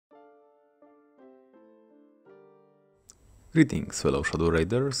Greetings, fellow Shadow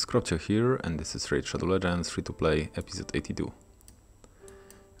Raiders, Kropcio here, and this is Raid Shadow Legends free-to-play episode 82.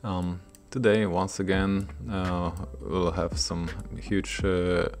 Today, once again, we'll have some huge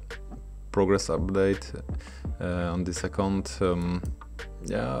progress update on this account.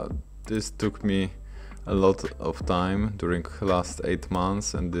 Yeah, this took me a lot of time during last 8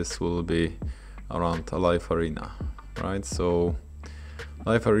 months, and this will be around a live arena, right? So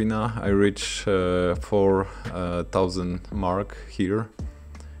Live Arena, I reach 4,000 mark here.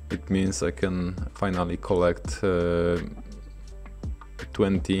 It means I can finally collect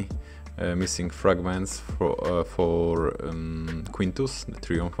 20 missing fragments for Quintus, the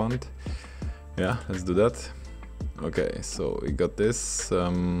Triumphant. Yeah, let's do that. Okay, so we got this. I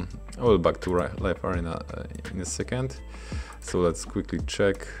will back to Live Arena in a second. So let's quickly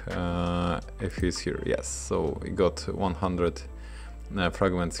check if he's here. Yes, so we got 100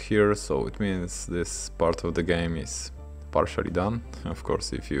 fragments here, so it means this part of the game is partially done. Of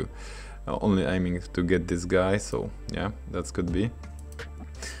course, if you are only aiming to get this guy, so yeah, that could be.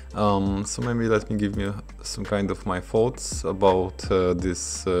 So maybe let me give you some kind of my thoughts about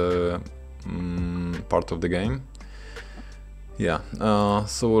this part of the game. Yeah,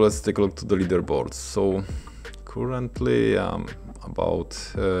 so let's take a look to the leaderboards. So currently I'm about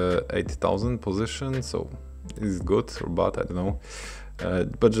 8,000 position, so is it good or bad? I don't know.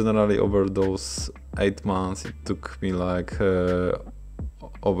 But generally over those 8 months it took me like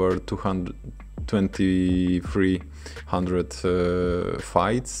over 2,300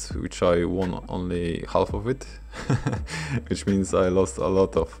 fights, which I won only half of it, which means I lost a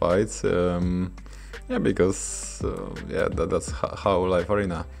lot of fights. Yeah, because yeah, that's how Live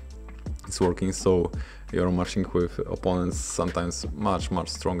Arena is working. So you're matching with opponents sometimes much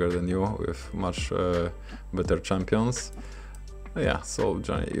stronger than you, with much better champions. Yeah, so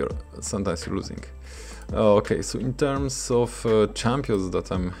generally sometimes you're losing. Okay, so in terms of champions that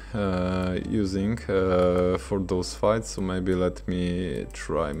I'm using for those fights, so maybe let me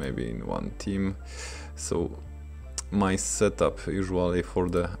try maybe in one team. So my setup usually for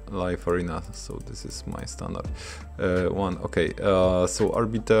the Live Arena, so this is my standard one. Okay, so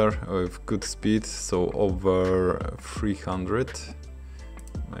Arbiter with good speed, so over 300.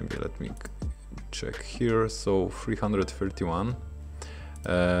 Maybe let me check here, so 331.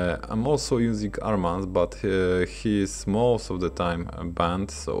 I'm also using Armand, but he is most of the time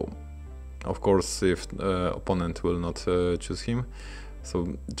banned, so of course if opponent will not choose him. So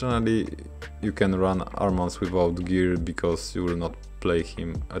generally you can run Armands without gear because you will not play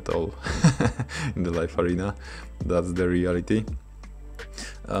him at all in the Live Arena. That's the reality.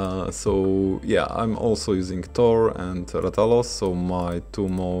 So yeah, I'm also using Thor and Ratalos, so my two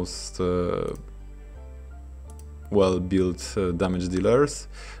most well-built damage dealers.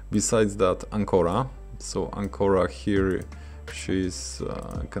 Besides that, Ancora. So Ancora here, she's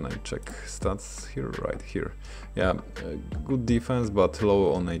can I check stats here? Right here. Yeah, good defense but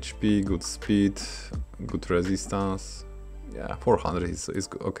low on HP, good speed, good resistance. Yeah, 400 is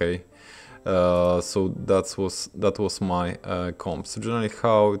okay. So that was my comp. So generally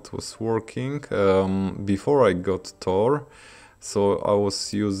how it was working before I got Thor, so I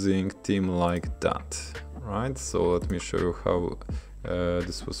was using team like that, right? So let me show you how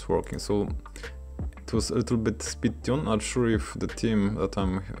this was working. So it was a little bit speed tune. Not sure if the team that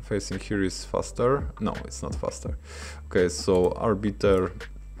I'm facing here is faster. No, it's not faster. Okay, so Arbiter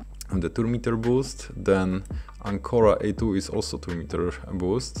and the 2 meter boost, then Ancora A2 is also 2 meter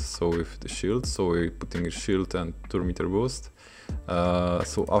boost, so with the shield, so we're putting a shield and 2 meter boost.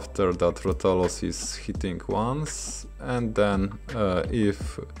 So after that Ratalos is hitting once, and then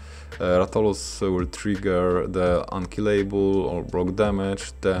if Ratalos will trigger the unkillable or block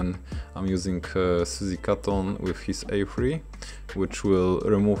damage, then I'm using Suzy-Katon with his A3, which will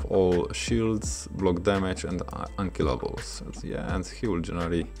remove all shields, block damage and unkillables. Yeah, and he will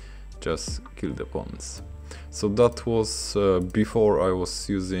generally just kill the opponents. So that was before I was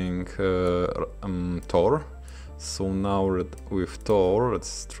using Thor. So now with Thor,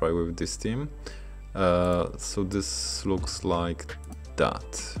 let's try with this team. So this looks like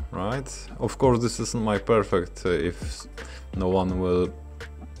that, right? Of course this isn't my perfect if no one will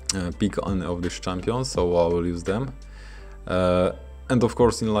pick any of these champions, so I will use them. And of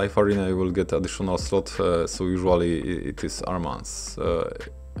course in Live Arena you will get additional slot, so usually it is Armand's.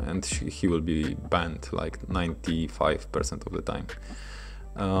 And he will be banned like 95% of the time.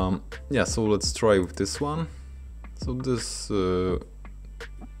 Yeah, so let's try with this one. So this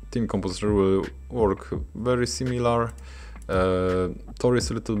team composition will work very similar. Thor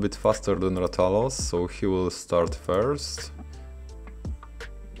is a little bit faster than Ratalos, so he will start first.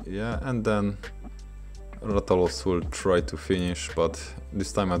 Yeah, and then Ratalos will try to finish, but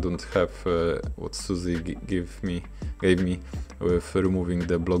this time I don't have what Suzy gave me with removing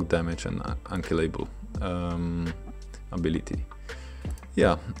the block damage and unkillable ability.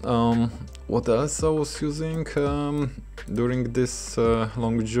 Yeah, what else I was using during this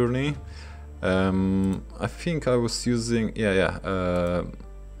long journey? I think I was using,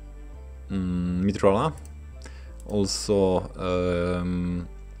 Mitrala, also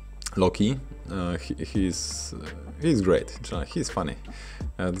Loki. He's great. He's funny.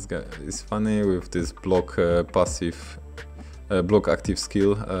 This guy is funny with this block passive, block active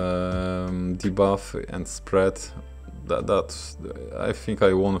skill, debuff and spread. That I think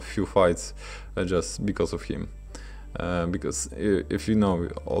I won a few fights just because of him. Because if you know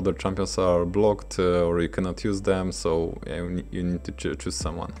other champions are blocked or you cannot use them, so yeah, you need to choose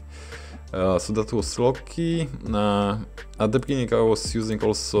someone. So that was Loki. At the beginning I was using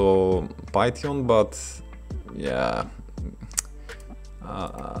also Python, but yeah,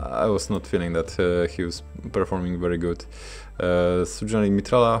 I was not feeling that he was performing very good. So generally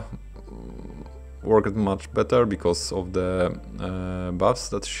Mitrala worked much better because of the buffs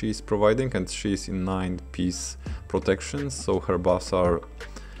that she's providing, and she's in 9-piece protection, so her buffs are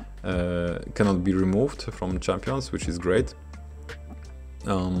cannot be removed from champions, which is great.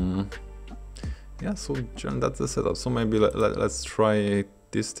 Yeah, so that's the setup. So maybe let's try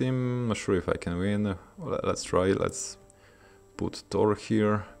this team. Not sure if I can win. Let's try. Let's put Thor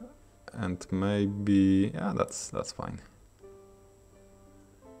here, and maybe yeah, that's fine.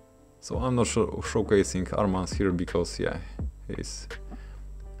 So I'm not showcasing Armans here because yeah, he's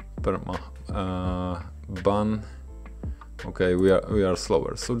perma ban. Okay, we are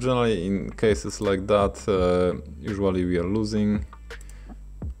slower. So generally in cases like that, usually we are losing.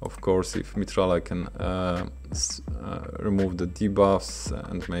 Of course, if Mitrala can remove the debuffs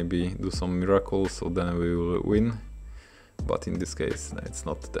and maybe do some miracles, so then we will win. But in this case, it's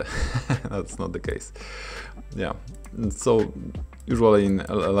not the that's not the case. Yeah. So usually in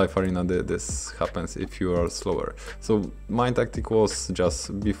a live arena, this happens if you are slower. So my tactic was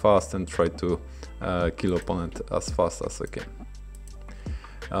just be fast and try to kill opponent as fast as I can.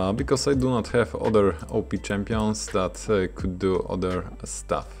 Because I do not have other OP champions that could do other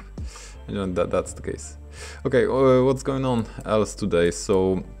stuff. And that's the case. Okay, what's going on else today?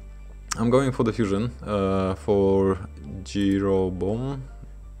 So I'm going for the fusion for Jeroboam.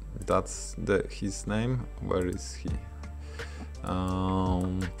 That's his name. Where is he?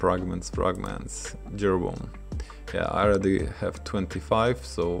 Fragments. Jeroboam. Yeah, I already have 25,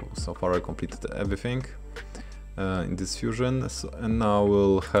 so far I completed everything in this fusion. And now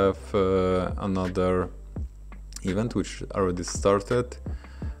we'll have another event which already started.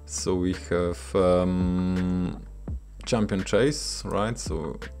 So we have champion chase, right?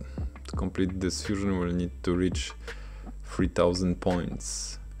 So to complete this fusion we'll need to reach 3000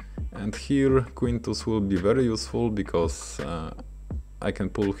 points. And here Quintus will be very useful because I can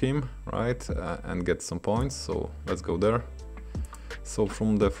pull him, right, and get some points, so let's go there. So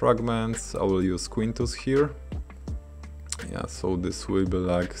from the fragments I will use Quintus here. Yeah, so this will be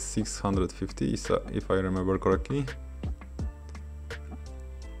like 650 if I remember correctly.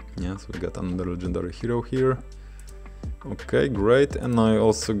 Yes, we got another legendary hero here. Okay, great. And I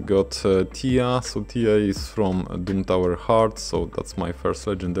also got Tia. So Tia is from Doom Tower Heart, so that's my first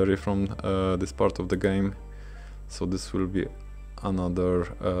legendary from this part of the game. So this will be another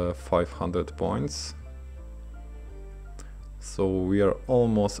 500 points. So we are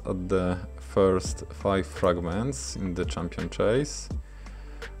almost at the first 5 fragments in the champion chase.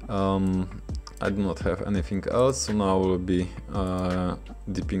 I do not have anything else, so now we'll be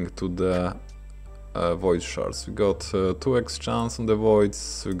dipping to the void shards. We got 2x chance on the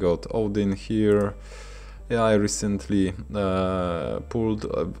voids, we got Odin here. Yeah, I recently pulled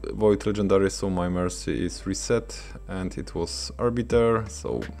a void legendary, so my mercy is reset, and it was arbiter,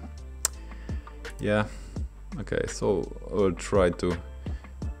 so yeah. Okay, so we'll try to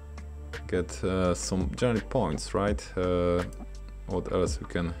get some generic points, right? What else we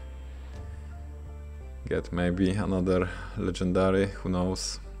can get? Maybe another legendary, who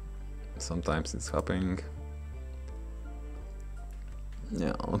knows? Sometimes it's happening.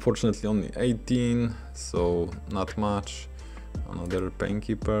 Yeah, unfortunately only 18, so not much. Another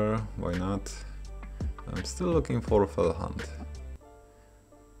Painkeeper, why not? I'm still looking for Fell Hunt.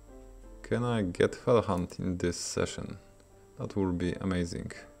 Can I get Fell Hunt in this session? That would be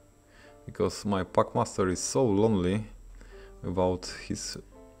amazing. Because my Packmaster is so lonely without his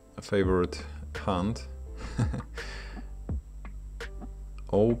favorite hunt.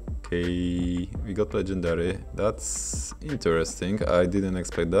 Okay, we got legendary. That's interesting. I didn't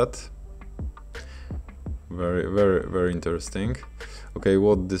expect that. very interesting. Okay,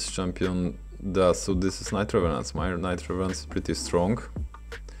 what this champion does. So this is Knight Revenant. My Knight Revenant is pretty strong.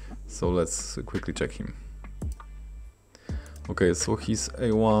 So let's quickly check him. Okay, so he's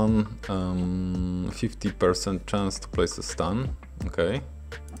A1, 50% chance to place a stun. Okay.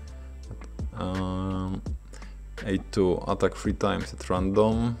 A2, attack 3 times at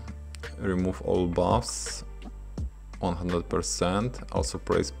random, remove all buffs, 100%, also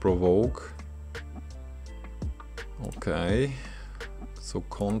place provoke. Okay, so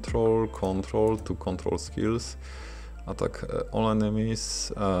control, to control skills, attack all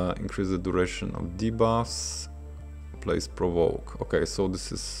enemies, increase the duration of debuffs, place provoke. Okay, so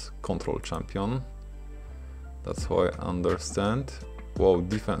this is control champion, that's how I understand. Wow,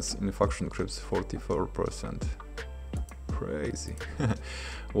 defense in faction creeps 44%. Crazy.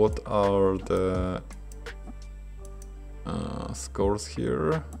 What are the scores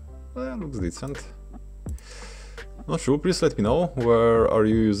here? Looks decent. Not sure, please let me know where are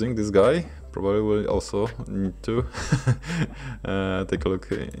you using this guy. Probably will also need to take a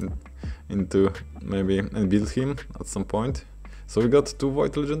look into maybe and build him at some point. So we got 2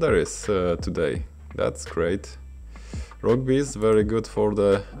 Void Legendaries today. That's great. Rock Beast, very good for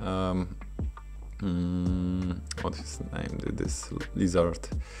the what is his name? This lizard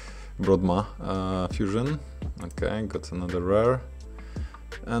Broadma fusion. Okay, got another rare.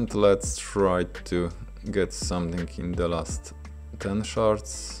 And let's try to get something in the last 10 shards.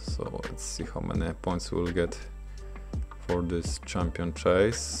 So let's see how many points we'll get for this champion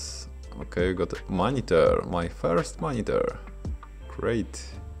chase. Okay, we got Monitor, my first Monitor. Great.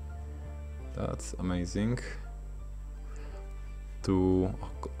 That's amazing.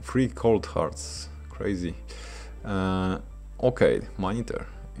 3 cold hearts. Crazy. Okay, Monitor.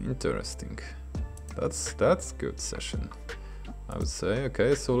 Interesting. That's good session, I would say.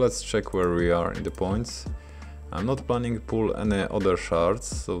 Okay, so let's check where we are in the points. I'm not planning to pull any other shards,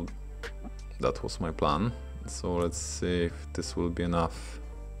 so that was my plan. So let's see if this will be enough.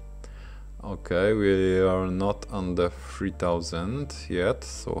 Okay, we are not under 3000 yet,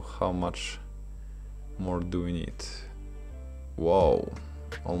 so how much more do we need? Wow,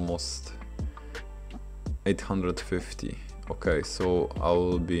 almost 850. Okay, so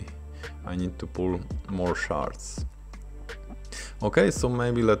I need to pull more shards. Okay, so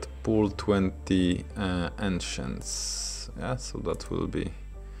maybe let's pull 20 ancients. Yeah, so that will be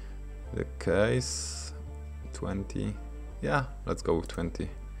the case. 20. Yeah, let's go with 20.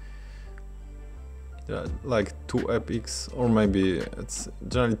 Yeah, like 2 epics, or maybe it's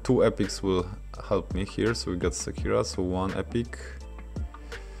generally 2 epics will help me here. So we got Sekira, so 1 epic,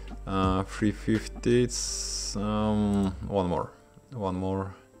 350. It's one more,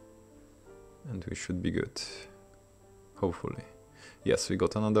 and we should be good. Hopefully, yes, we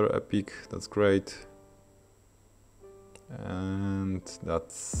got another epic. That's great, and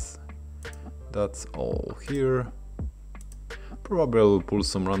that's all here. Probably I'll pull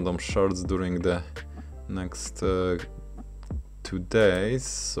some random shards during the next 2 days,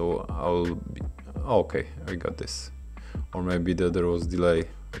 so I'll be okay. I got this, or maybe there was delay.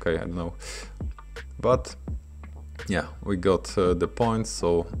 Okay, I don't know, but yeah, we got the points.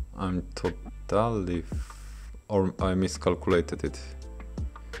 So I'm totally or I miscalculated it.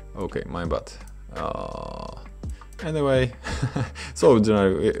 Okay, my bad. Anyway, so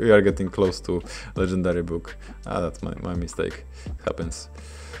generally we are getting close to legendary book. That's my mistake. It happens.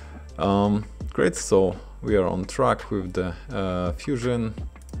 Great, so we are on track with the fusion.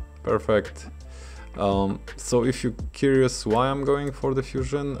 Perfect. So if you're curious why I'm going for the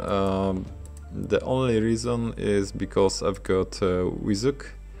fusion, the only reason is because I've got Wizuk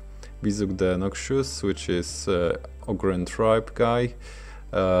the Noxious, which is Ogren tribe guy.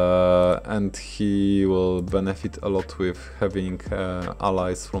 And he will benefit a lot with having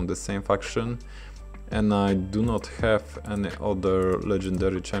allies from the same faction, and I do not have any other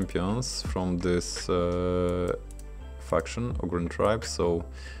legendary champions from this faction, Ogren tribe, so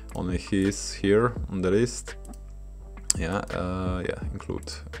only he is here on the list. Yeah,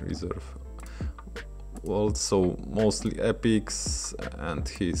 include reserve world, so mostly epics, and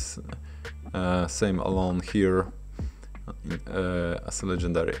he's same alone here as a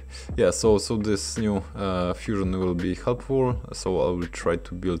legendary. Yeah, so this new fusion will be helpful, so I will try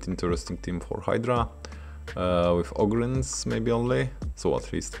to build interesting team for Hydra with Ogrins maybe only, so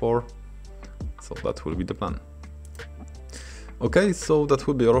at least 4, so that will be the plan. Okay, so that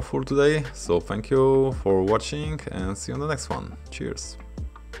will be all for today, so thank you for watching and see you on the next one. Cheers!